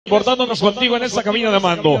transportándonos contigo en esta cabina de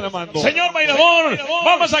mando. Señor bailador,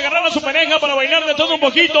 vamos a agarrar a su pareja para bailar de todo un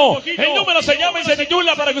poquito. El número se llama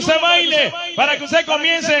Tizayuca para que usted baile, para que usted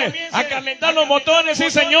comience a calentar los motores,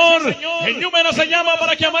 sí señor. El número se llama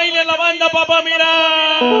para que baile la banda, papá,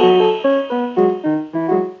 mira.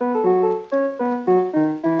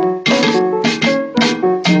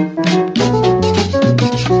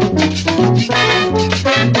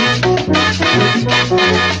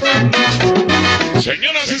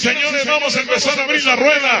 Señoras y señores, vamos a empezar a abrir la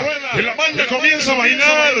rueda y la banda comienza a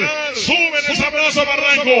bailar. Suben esa plaza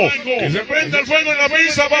Barranco, que se prende el fuego en la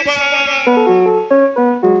pista, papá.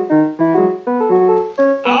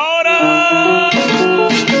 Ahora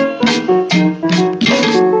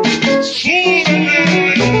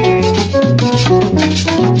súbele.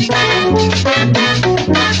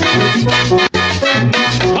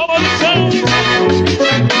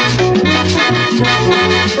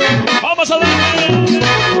 vamos a darle.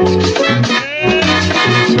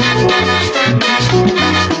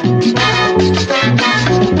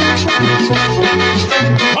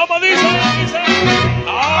 Como dice,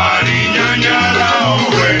 Ariñañara,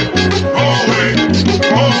 owe, owe,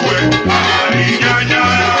 owe,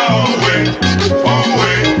 ariñañara, owe,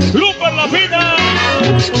 owe, Luper la fina.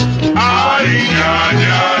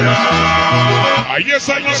 ariñañara. Ahí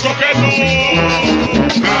están los coquetos.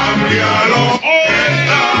 Cámbialo,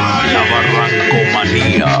 La Barranco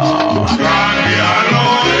Manía. cámbialo,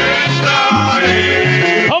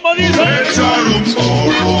 Como dice, echar un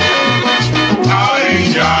poco.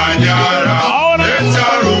 Ariñañara, ahora,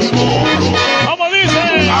 echar un poco. como dice,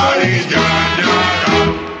 Ariñañara.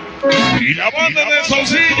 Y la banda del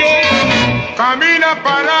Saucillo camina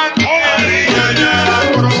para Ariñañara.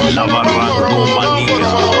 La Barranco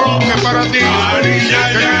Manía. Que para ti.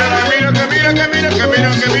 Ariñañara.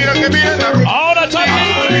 Que mira la rumba. ahora Charlie.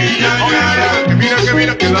 Ariñañara.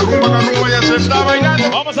 Que la rumba ya se está bailando.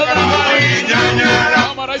 Vamos a darle. Ariñañara.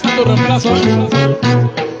 Cámara, ahí está tu reemplazo.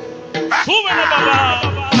 Súbelo, papá.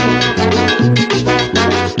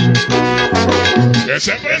 Que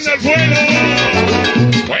se prende el fuego.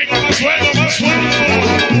 Fuego, más fuego, más fuego.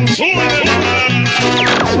 Súbele, papá.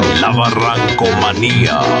 La Barranco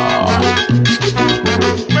Manía.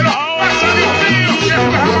 Pero pasa, Dios mío, que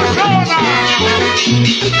persona.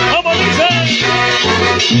 Como dice,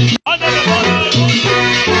 ándale,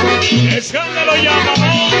 escándalo ya,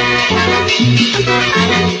 mamá.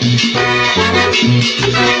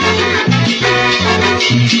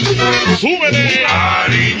 Súbele.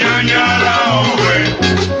 Ariñañara, owe,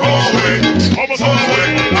 owe. Vamos a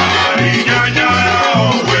ver. Ariñañara,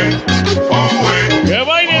 owe, owe. Que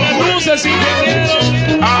bailen las luces, ingeniero.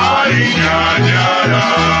 Ariñañara.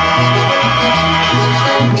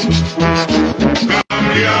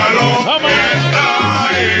 Cámbialo, Vamos. está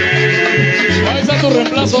ahí. Ahí está tu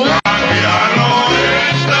reemplazo, Cámbialo,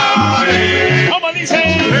 está ahí. Como dice,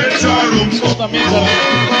 Echar un tú poco. también sabes.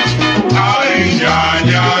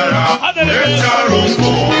 Ariñañara. Ándale, pues. Echar un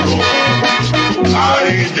poco.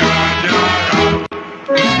 Ariñañara.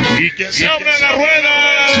 Y que se abra la rueda.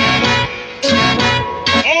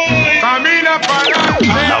 Hoy camina para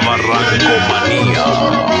La Barranco Manía.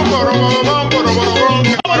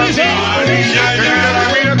 Como dice,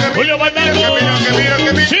 Julio bailando.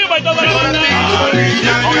 Sí, baila toda la banda.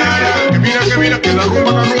 que la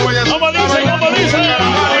rumba ya se Como dice, como dice.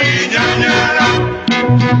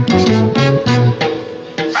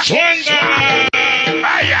 ¡Suéltala!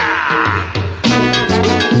 ¡Vaya!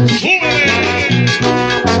 ¡Súbele!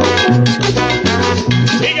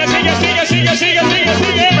 Sigue, sigue, sigue, sigue, sigue, sigue,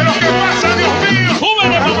 sigue. ¿Pero qué pasa, Dios mío?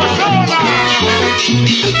 Súbele, papá.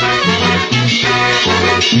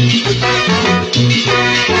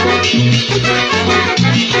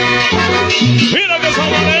 Mira que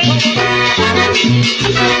sabore.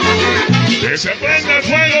 ¡Que se prenda el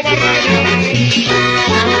fuego, Barranco!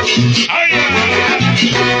 ¡Ay,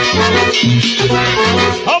 ay!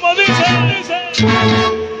 Como dice,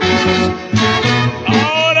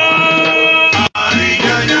 ahora.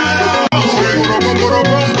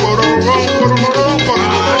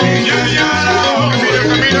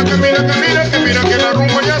 Que la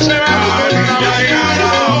rumba ya se va.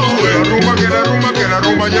 Que la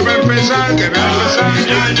rumba ya va a empezar, que va a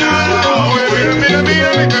empezar.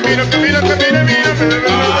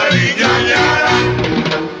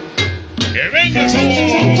 Que venga esa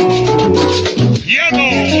voz. Piano.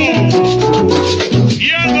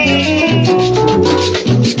 Piano.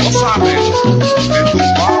 No sabes de tu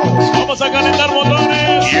pao. Vamos a calentar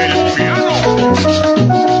motores. Y el piano.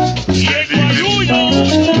 Y el guayullo.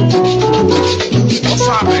 No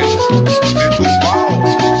sabes de tu pao.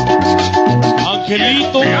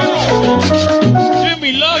 Angelito. Piano. ¡Qué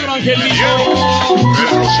milagro! milagro, Angelito.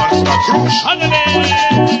 Pedro Santa Cruz. Ándale.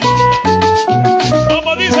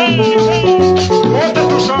 Como dicen. Bota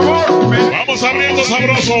tu sabor. Vamos abriendo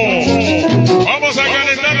sabroso. Vamos a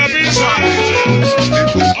calentar la pizza.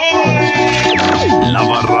 La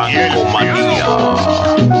Barranco Manía.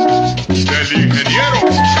 Del ingeniero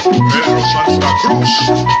Pedro Santa Cruz.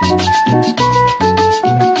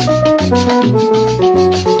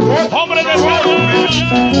 Hombre de descarga.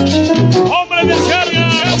 Hombre de descarga.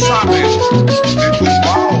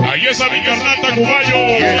 Ahí está mi carnata Cubayo.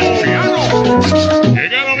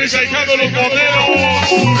 Llegaron mis ahijados los modelos.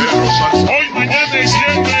 Hoy, mañana y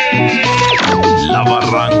siempre. La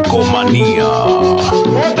Barranco Manía.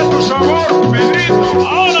 Bota tu sabor, Pedrito.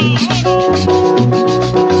 Ahora.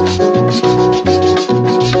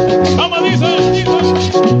 Vamos, dice.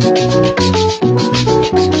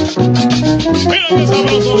 Mira qué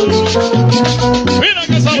sabroso. Mira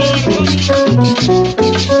qué sabroso.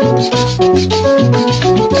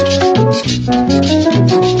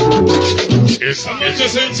 Esta noche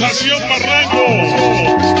sensación Barranco.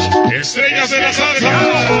 Estrellas de la salsa.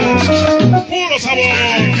 Puro sabor.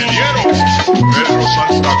 Ingeniero Pedro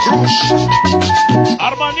Santa Cruz.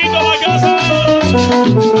 Armandito la casa.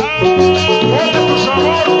 Bota tu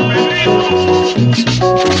sabor, Pedrito.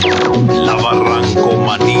 La Barranco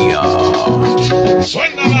Manía.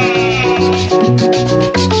 Suénala.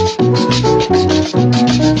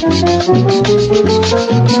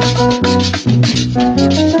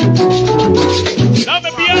 Dame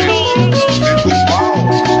piano.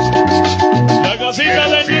 La casita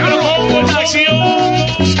del niño Congo en acción.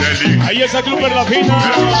 Ahí está Club La Fina.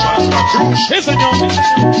 Sí, señor.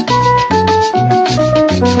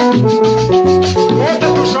 Bota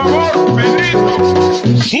tu sabor, Pedrito.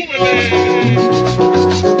 Súbele.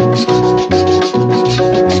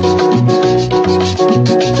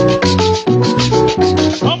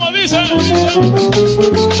 Como dice.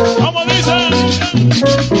 Como dice.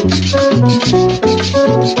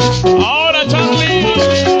 Ahora Charlie.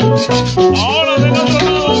 Ahora del otro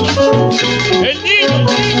lado. El niño.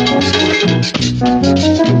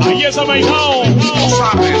 Ahí está Meijao.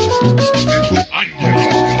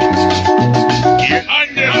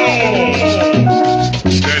 Ángelo.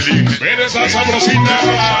 Mira esa sabrosita.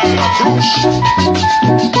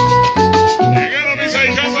 Llegaron mis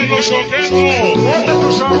ahijados los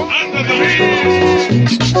coquetos. Ándale.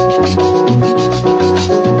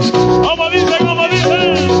 Como dice, como dice.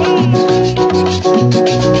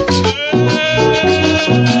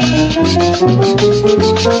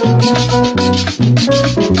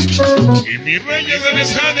 Y mis reyes del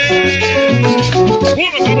escane.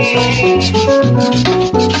 Puro sabor.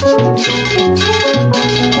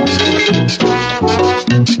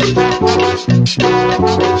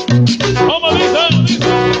 Como dice.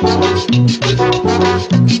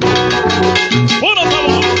 Puro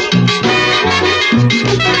sabor.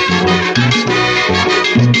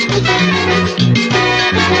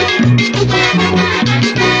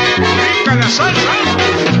 Rica la salsa.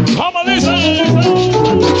 Como dice.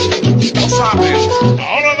 No sabes.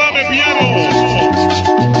 Ahora dame piano.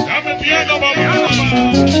 Dame piano, mamá.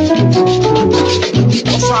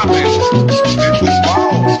 No sabes.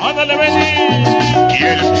 Ándale, Benny. Y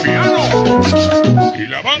el piano. Y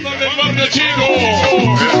la banda del barrio chino.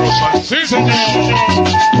 Sí, señor.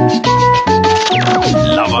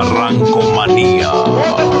 La Barranco Manía.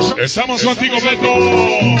 Estamos contigo, Beto.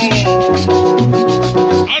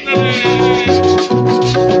 Ándale.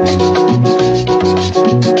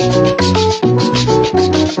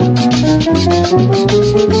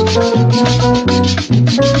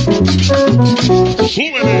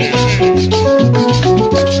 Súbele.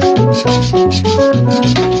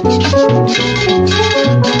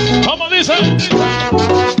 Como dice.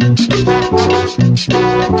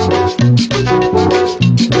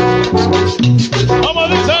 Como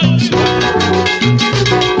dice.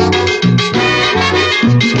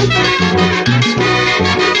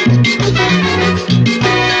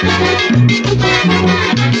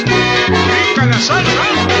 Rica la salsa.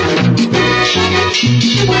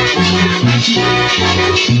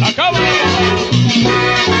 Acaba la papa.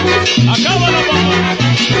 Acaba la papa.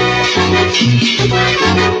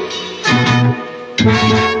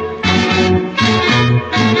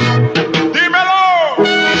 ¡Dímelo!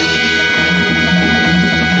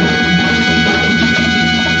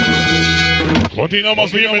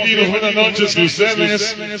 Continuamos, bienvenidos, buenas noches, que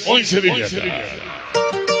ustedes hoy se diviertan.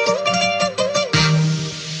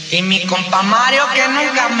 Y mi compa Mario que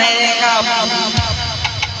nunca me deja.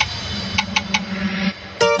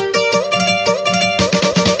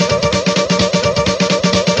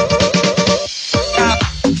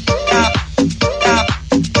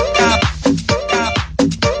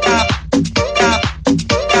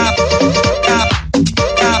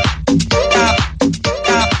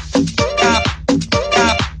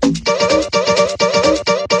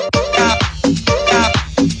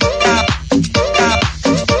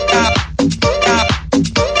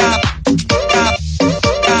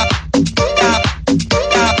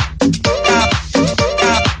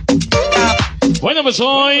 pues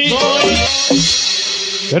hoy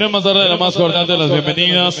queremos darle la más cordial de las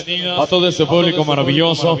bienvenidas a todo este público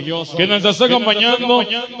maravilloso que nos está acompañando,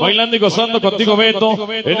 bailando y gozando contigo, Beto,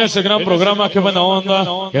 en ese gran programa. Qué buena onda,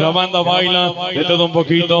 que la banda baila de todo un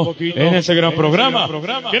poquito en ese gran programa.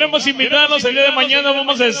 Queremos invitarlos el día de mañana.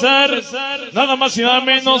 Vamos a estar, nada más y nada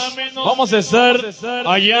menos, vamos a estar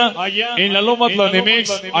allá en la Loma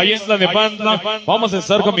Tlanemix, allá en Tlanepantla. Vamos a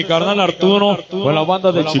estar con mi carnal Arturo, con la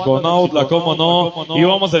banda de Chiconautla, cómo no, y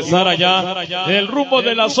vamos a estar allá en el rumbo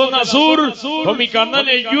de la zona sur, con mi carnal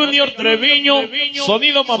el Junior Treviño,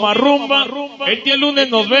 Sonido Mamarrumba. El día lunes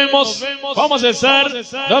nos vemos. Vamos a estar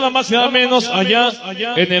nada más y nada menos allá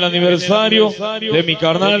en el aniversario de mi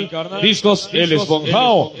carnal Discos El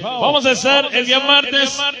Esponjao. Vamos a estar el día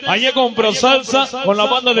martes allá con Pro Salsa, con la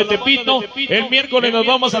banda de Tepito. El miércoles nos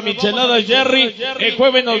vamos a Micheladas Jerry. El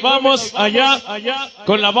jueves nos vamos allá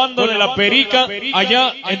con la banda de La Perica,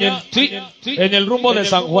 allá en el rumbo de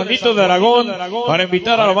San Juanito de Aragón, para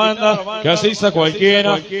invitar a la banda que asista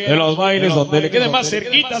cualquiera de los bailes donde le quede más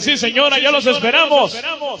cerquita. Sí, señora, ya los esperamos.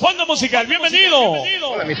 Fondo musical, bienvenido.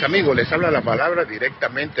 Hola, mis amigos, les habla La Palabra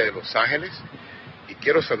directamente de Los Ángeles y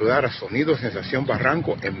quiero saludar a Sonido, Sensación,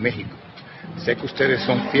 Barranco en México. Sé que ustedes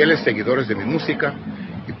son fieles seguidores de mi música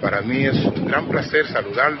y para mí es un gran placer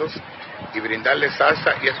saludarlos y brindarles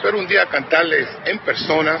salsa, y espero un día cantarles en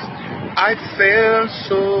personas I felt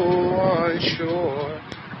so unsure.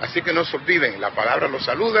 Así que no se olviden, La Palabra los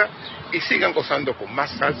saluda y sigan gozando con más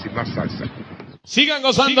salsa y más salsa. Sigan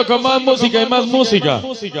gozando con más música y más música.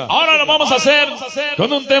 Ahora lo vamos a hacer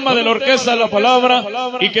con un tema de la orquesta La Palabra,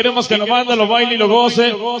 y queremos que la banda lo baile y lo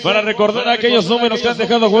goce para recordar aquellos números que han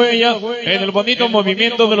dejado huella en el bonito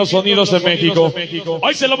movimiento de los sonidos de México.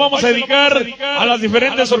 Hoy se lo vamos a dedicar a las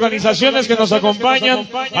diferentes organizaciones que nos acompañan,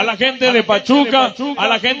 a la gente de Pachuca, a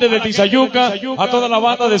la gente de Tizayuca, a toda la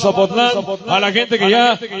banda de Zapotlán, a la gente que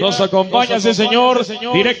ya nos acompaña, sí señor,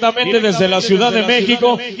 directamente desde la Ciudad de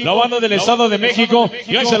México, la banda del Estado de México.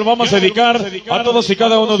 Y hoy se lo vamos a dedicar a todos y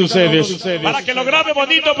cada uno de ustedes, para que lo grabe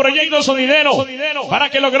bonito Proyecto Sonidero, para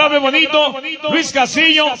que lo grabe bonito Luis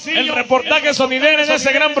Castillo, el reportaje sonidero en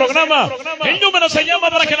ese gran programa. El número se llama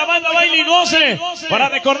para que la banda baile y goce, para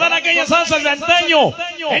recordar aquellas salsas de antaño.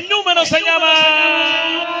 El número se llama...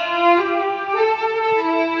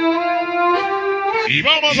 Y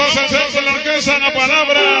vamos a hacer con la orquesta La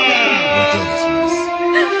Palabra.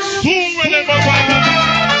 Súbele, papá.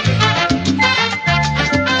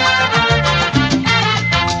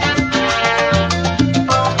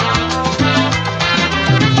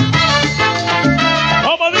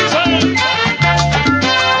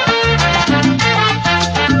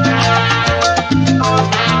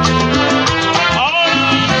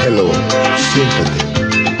 Hello, siéntate.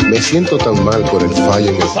 Me siento tan mal por el fallo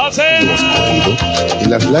en el que hemos cogido y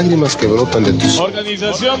las lágrimas que brotan de tus ojos.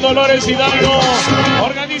 Organización Dolores Hidalgo,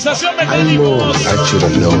 Organización I know Metálicos, I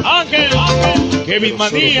should've known. Ángel, Kevin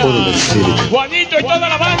Manía, Juanito y toda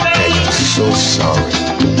la banda. I'm so sorry.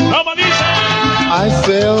 ¿Cómo dice? I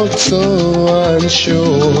felt so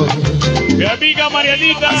unsure. Mi amiga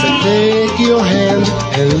Marianita, Take your hand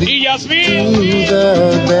and lead y to Yasmín,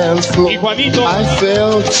 the dance floor. y Juanito. I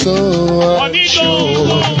felt so Juanito.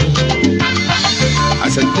 unsure. I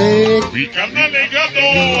said, take Mi carnal el gato.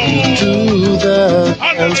 to the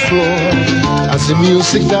dance floor. As the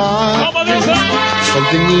music dies, ¿Cómo dice?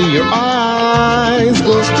 something in your eyes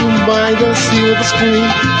goes to by the silver screen.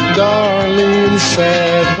 Darling,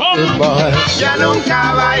 said goodbye. Ya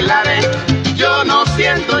nunca bailaré, yo no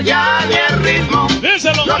siento ya ni el ritmo.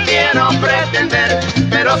 Díselo. No quiero pretender,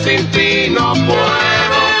 pero sin ti no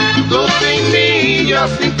puedo. Tú sin mí, yo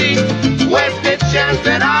sin ti. Where's the chance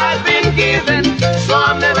that I've been given? So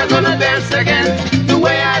I'm never gonna dance again the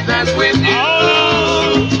way I dance with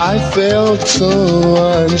you. I felt so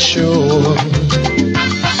unsure.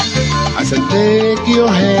 I said, take your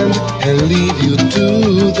hand and lead you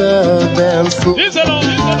to the dance floor. Díselo.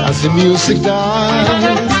 As the music dies,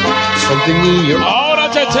 something in your Ahora,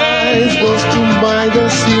 eyes Cheche. goes to by the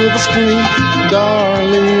silver screen.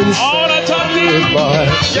 Darling, Ahora, Charlie. goodbye.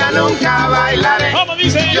 Ya nunca bailaré, ¿Cómo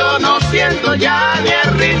dice? yo no siento ya ni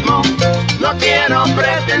el ritmo. No quiero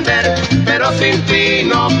pretender, pero sin ti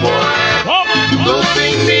no puedo. ¿Cómo? Tú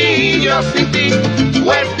sin mí, yo sin ti.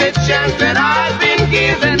 Where's the chance that I've been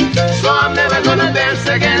given? So I'm never gonna dance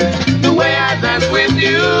again the way I dance with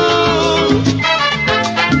you.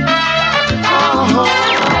 Oh.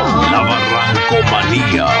 La Barranco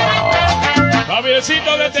Manía.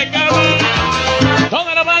 Javiercito de Tecama,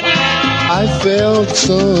 toda la banda. I felt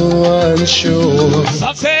so unsure.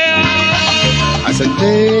 Salsea. I said,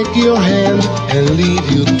 take your hand and lead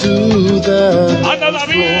you to the Anda, dance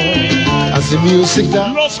David. floor. As the music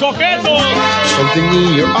dies, Los Coquetos. something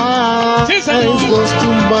in your eyes Sí, señor. goes to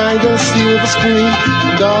my the silver screen.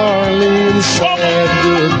 Darling, said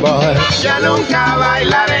goodbye. Ya nunca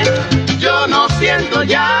bailaré, yo no siento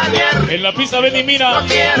ya ni el En la pista ven y mira. no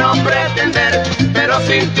quiero pretender, pero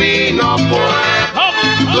sin ti no puedo.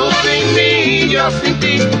 Vamos. Tú sin mí, yo sin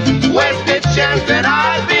ti. Where's the chance that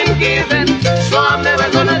I've been given? So I'm never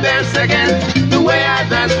gonna dance again the way I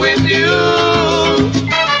dance with you.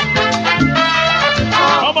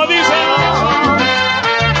 Como dice.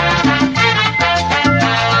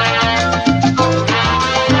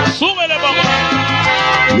 Súbele,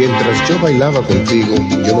 papá. Mientras yo bailaba contigo,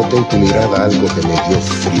 yo noté en tu mirada algo que me dio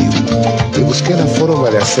frío. Y busqué la forma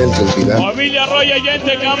de hacerte olvidar, Familia Roya y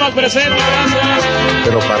gente que ama presente, gracias.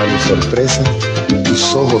 pero para mi sorpresa,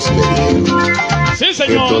 tus ojos me dijeron Sí, que el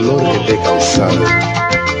señor. dolor que te he causado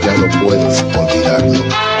ya no puedes olvidarlo.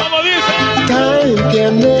 Como dice. Time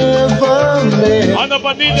can never mend Anda,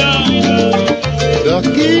 pandilla. the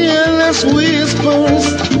careless whispers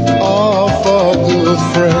of a good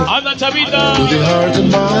friend. Anda, chavita. To the heart of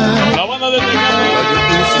mine, La banda del Tecate.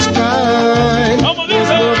 it's is kind. Como There's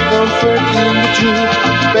dice. no comfort in the truth.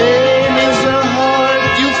 Pain is the heart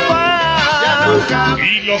you Ya find. nunca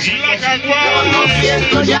Y los Black and no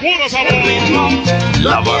siento White. ya Puro el sabor. ritmo.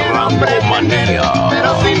 La Lo quiero Barranco pretender, Manía.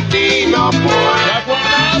 pero sin ti no ¿Te puedo.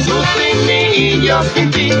 acuerdas? Tú sin mí, yo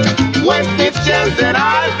sin ti. Where's the chance that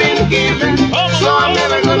I've been given? So I'm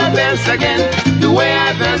never gonna dance again the way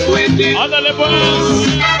I dance with you. Ándale, pues.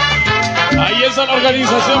 Ahí está la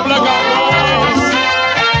organización Black and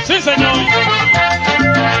White. Sí, señor.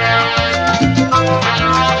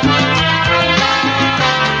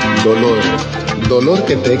 Dolor, dolor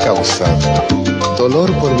que te he causado.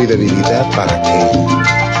 Dolor por mi debilidad para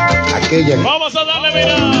aquella Vamos a darle,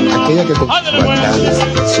 mira. que con sus Ándale, pues.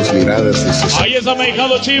 maldades, sus miradas y sus Ahí está mi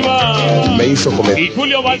hijado Chiva. me hizo cometer Y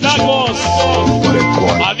Julio Baldacos. por el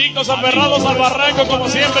cual Adictos aferrados al barranco, como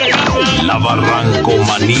siempre. Gracias. La Barranco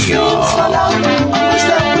Manía.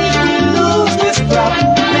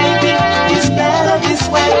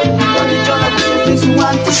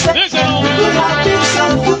 Sí,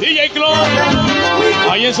 señor. DJ Club.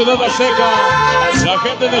 Ahí en Ciudad Azteca. La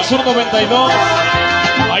gente del Sur 92.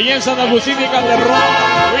 Ahí en San Agustín y Calderón.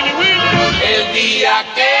 Willy Willy. El día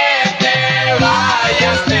que te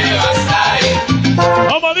vayas, te vas a ir.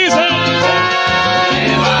 Como dice.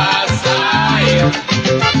 Te vas a ir.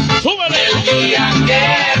 Súbele. El día que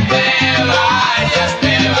te vayas,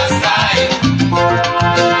 te vas a ir.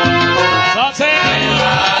 Salse. Te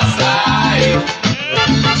vas a ir.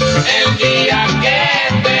 El día que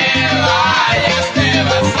te vayas, te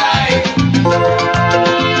vas a ir.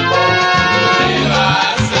 Te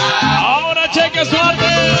vas a ir. Ahora cheque suerte.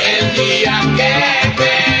 El día que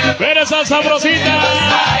te Pero esa sabrosita.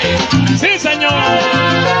 Sí, señor.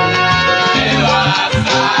 vas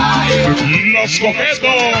a ir. Los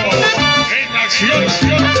Coquetos. En acción.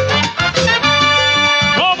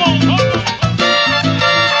 ¿Cómo?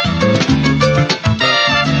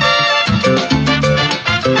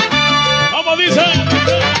 ¿Cómo dice?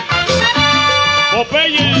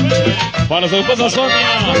 Popeye. Para su esposa Sonia.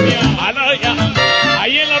 Anaya.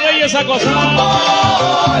 Ahí en los Reyes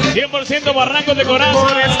Acosada. 100% Barranco de Corazón.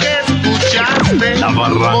 Rumores que escuchaste, La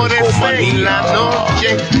Barranco rumores en la Manía.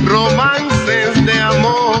 noche, romances de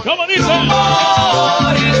amor. ¿Cómo dice?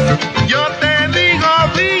 Yo te digo,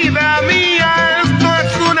 vida mía, esto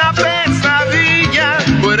es una pesadilla.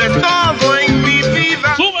 Tú eres todo en mi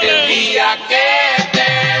vida. Súbele. El día que te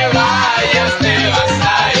vayas, te vas a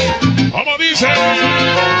ir. Como dice.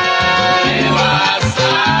 Te vas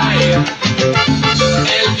a ir.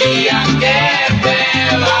 El día que te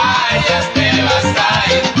vayas, te vas a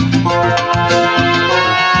ir.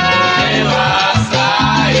 Te vas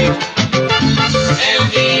a ir. El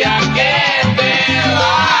día que te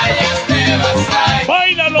vayas, te vas a ir.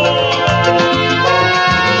 ¡Báilalo!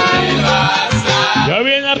 Te vas a ir. Ya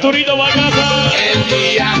viene Arturito Bagaza. El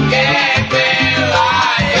día que te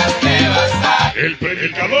vayas, te vas a ir. El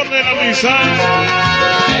predicador de la misa.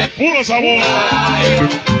 Puro sabor.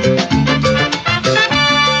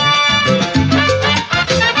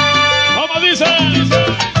 ¿Cómo dice?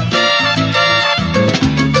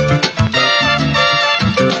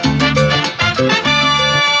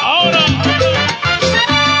 Ahora.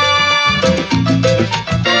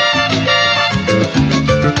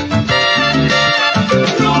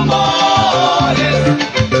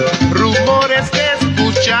 Rumores que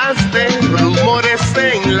escuchaste, rumores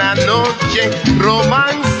en la noche,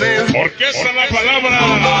 romances. Porque esa es la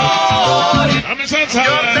palabra.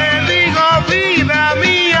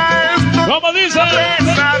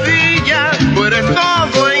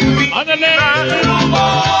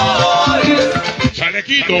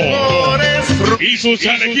 chalequito. Y sus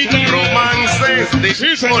chalequitos. Romances de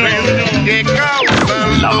Sí, señor. que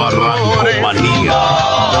causan La Barranco Manía.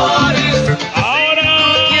 Ahora.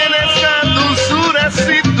 Tienes esa dulzura,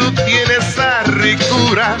 si tú tienes esa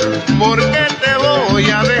ricura, ¿por qué te voy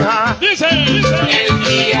a dejar? Dice. El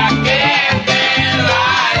día que te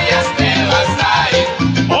vayas, te vas a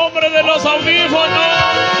ir. Hombre de los audífonos.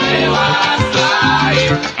 Te vas a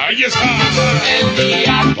ir. Ahí está. El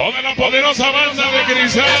día Toda la poderosa banda de que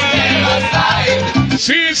Cristal. te vas a ir.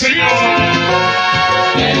 Sí, señor.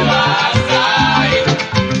 Te vas a ir.